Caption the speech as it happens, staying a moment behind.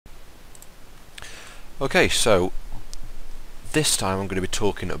Okay, so this time I'm going to be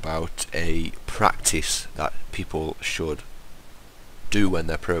talking about a practice that people should do when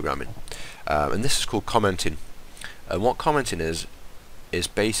they're programming, and this is called commenting. And what commenting is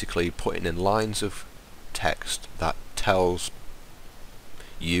basically putting in lines of text that tells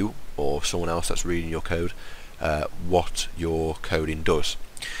you or someone else that's reading your code what your coding does.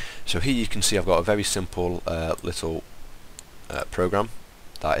 So here you can see I've got a very simple little program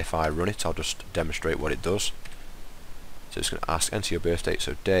that if I run it, I'll just demonstrate what it does. So it's going to ask enter your birth date,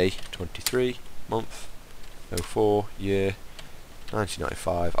 so day 23, month 04, year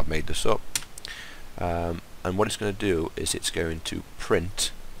 1995. I've made this up, and what it's going to do is it's going to print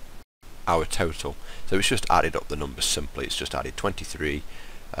our total. So it's just added up the numbers simply. It's just added 23,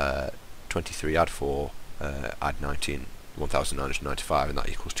 23 add 4, add 19, 1995, and that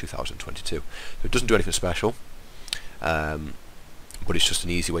equals 2022. So it doesn't do anything special, but it's just an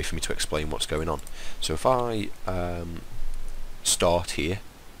easy way for me to explain what's going on. So if I start here,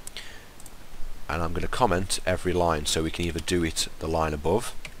 and I'm going to comment every line, so we can either do it the line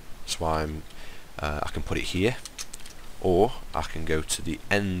above, so I can put it here, or I can go to the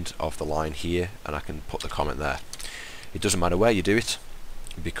end of the line here and I can put the comment there. It doesn't matter where you do it,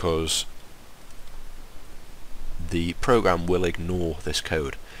 because the program will ignore this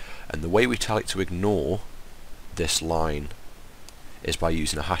code, and the way we tell it to ignore this line is by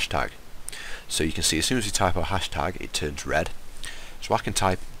using a hashtag. So you can see as soon as we type our hashtag, it turns red. So I can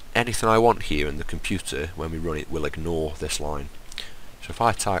type anything I want here, and the computer, when we run it, will ignore this line. So if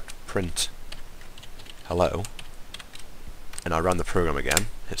I typed print hello and I ran the program again,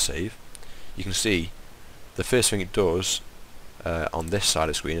 hit save, you can see the first thing it does on this side of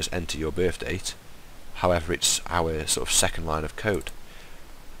the screen is enter your birth date. However, it's our sort of second line of code.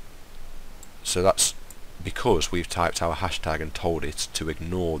 So that's because we've typed our hashtag and told it to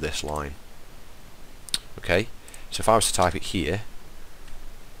ignore this line. Okay, so if I was to type it here,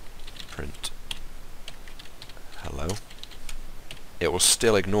 print hello, it will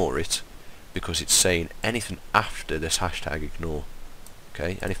still ignore it because it's saying anything after this hashtag ignore.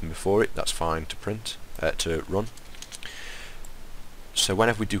 Okay, anything before it, that's fine to print, to run. So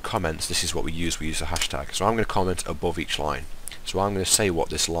whenever we do comments, this is what we use a hashtag. So I'm going to comment above each line. So I'm going to say what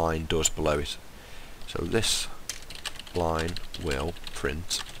this line does below it. So this line will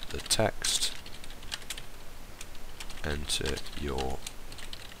print the text, enter your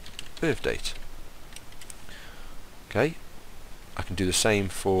birth date. Okay, I can do the same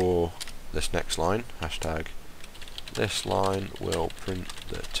for this next line, hashtag this line will print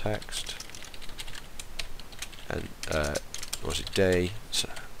the text, and was it day,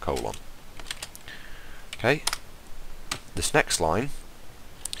 colon. Okay, this next line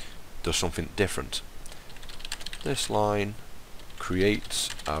does something different. This line creates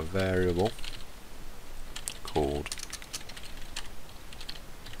a variable called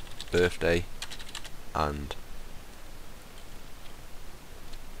birthday and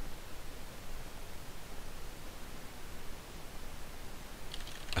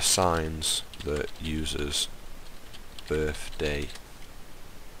assigns the user's birthday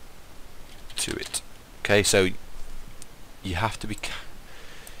to it. Okay, so you have to be,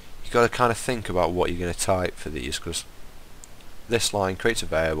 you've got to kind of think about what you're going to type for these, because this line creates a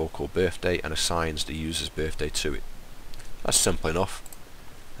variable called birthday and assigns the user's birthday to it. That's simple enough.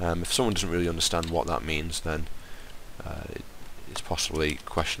 If someone doesn't really understand what that means, then it's possibly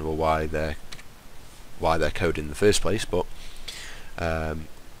questionable why they're coding in the first place. But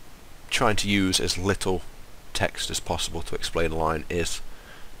trying to use as little text as possible to explain a line is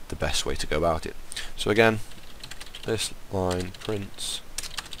the best way to go about it. So again, this line prints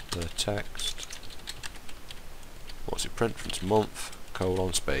the text. What's it print? Prints month,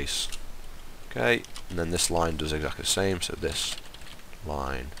 colon, space. Okay, and then this line does exactly the same. So this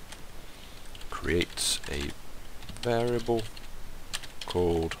line creates a variable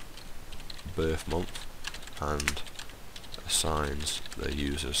called birth month and assigns the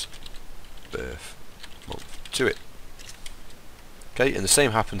user's birth month to it. Okay, and the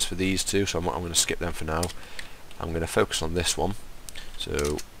same happens for these two, so I'm going to skip them for now. I'm going to focus on this one.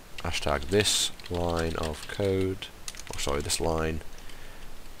 So hashtag this line of code, or sorry, this line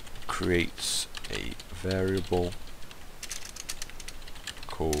creates a variable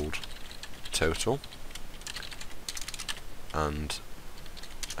called total and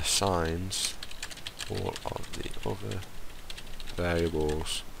assigns all of the other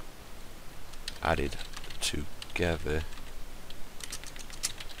variables added together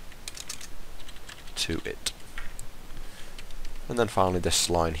to it. And then finally this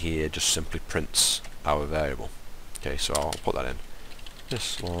line here just simply prints our variable. Okay, so I'll put that in.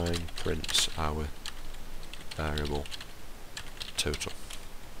 This line prints our variable total.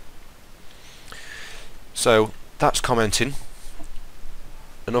 So that's commenting.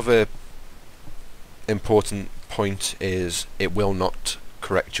 Another important point is it will not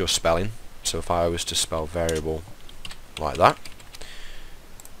correct your spelling. So if I was to spell variable like that,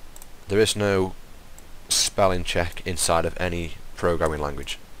 there is no spelling check inside of any programming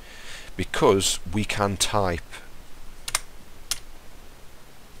language, because we can type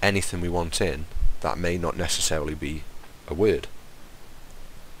anything we want in that may not necessarily be a word.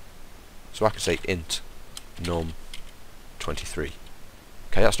 So I can say int num23.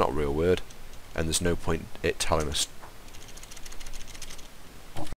 Okay, that's not a real word, and there's no point it telling us